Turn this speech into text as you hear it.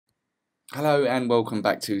Hello and welcome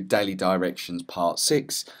back to Daily Directions Part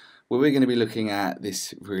 6, where we're going to be looking at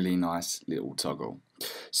this really nice little toggle.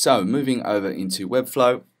 So moving over into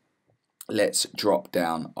Webflow, let's drop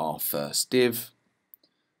down our first div.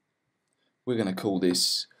 We're going to call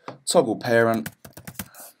this toggle parent,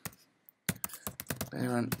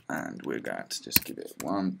 and we're going to just give it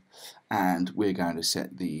 1, and we're going to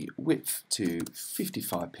set the width to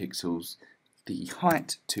 55 pixels, the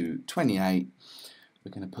height to 28.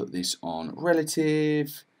 We're going to put this on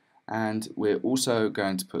relative, and we're also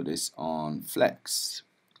going to put this on flex.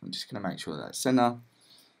 I'm just going to make sure that's center.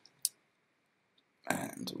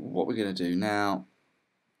 And what we're going to do now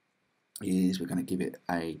is we're going to give it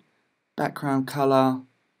a background color,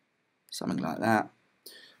 something like that.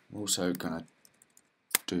 We're also going to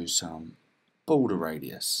do some border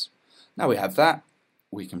radius. Now we have that,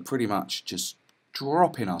 we can pretty much just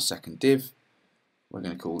drop in our second div. We're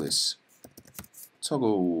going to call this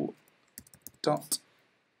toggle dot,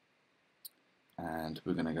 and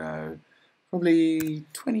we're going to go probably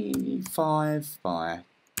 25 by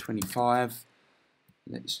 25.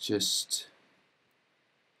 Let's just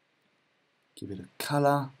give it a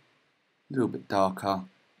color, a little bit darker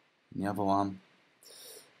than the other one,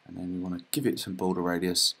 and then we want to give it some border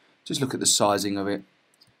radius. Just look at the sizing of it,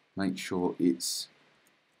 make sure it's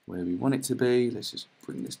where we want it to be. Let's just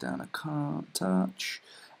bring this down a touch.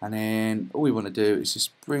 And then all we want to do is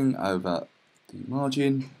just bring over the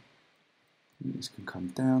margin. This can come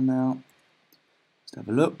down now. Let's have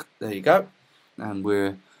a look. There you go. And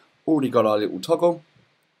we're already got our little toggle.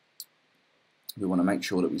 We want to make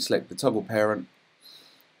sure that we select the toggle parent.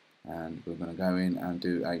 And we're going to go in and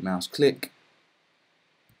do a mouse click.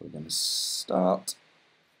 We're going to start.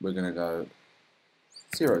 We're going to go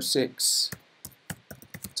 06,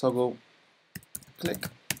 toggle, click.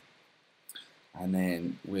 And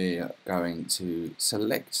then we're going to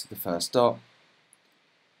select the first dot.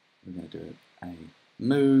 We're going to do a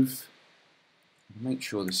move. Make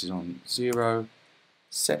sure this is on 0.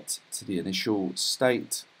 Set to the initial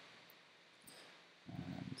state.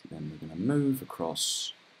 And then we're going to move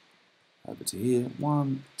across over to here.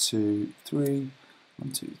 1, 2, 3.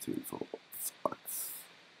 1, 2, 3, 4, 5. I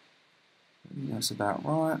think that's about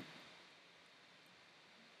right.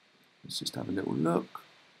 Let's just have a little look.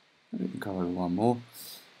 We can go over one more.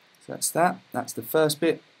 So that's that. That's the first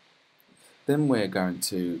bit. Then we're going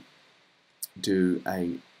to do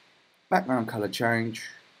a background color change.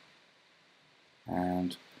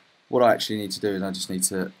 And what I actually need to do is I just need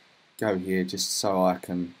to go here just so I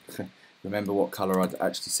can remember what color I'd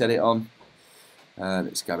actually set it on.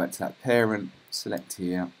 Let's go back to that parent, select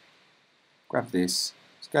here, grab this,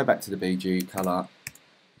 let's go back to the BG color,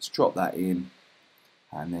 let's drop that in.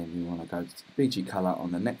 And then we want to go to the BG color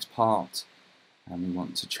on the next part, and we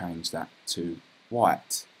want to change that to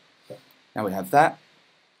white. Now we have that.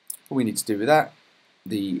 All we need to do with that,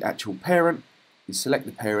 the actual parent, is select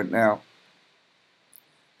the parent now,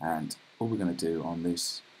 and all we're going to do on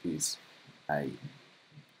this is a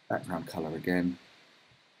background color again.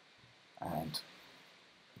 And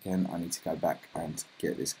again, I need to go back and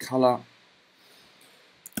get this color.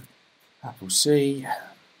 Apple C.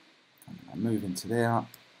 I move into there,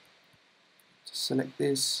 just select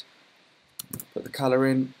this, put the colour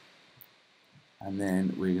in, and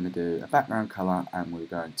then we're going to do a background colour and we're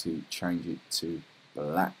going to change it to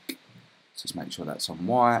black. Just make sure that's on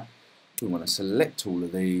white. We want to select all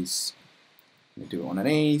of these, we'll do it on an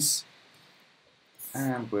ease,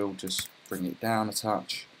 and we'll just bring it down a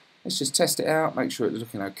touch. Let's just test it out, make sure it's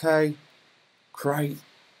looking okay. Great.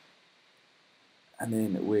 And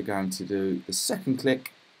then we're going to do the second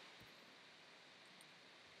click.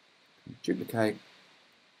 Duplicate.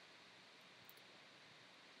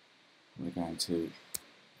 We're going to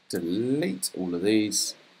delete all of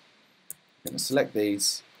these. We're going to select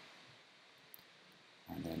these,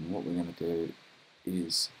 and then what we're going to do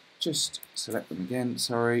is just select them again,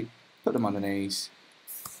 put them on an ease,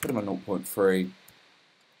 put them on 0.3,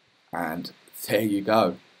 and there you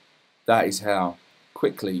go. That is how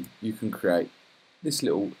quickly you can create this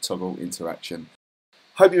little toggle interaction.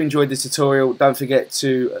 Hope you enjoyed this tutorial. Don't forget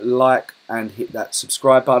to like and hit that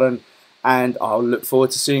subscribe button, and I'll look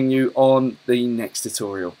forward to seeing you on the next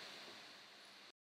tutorial.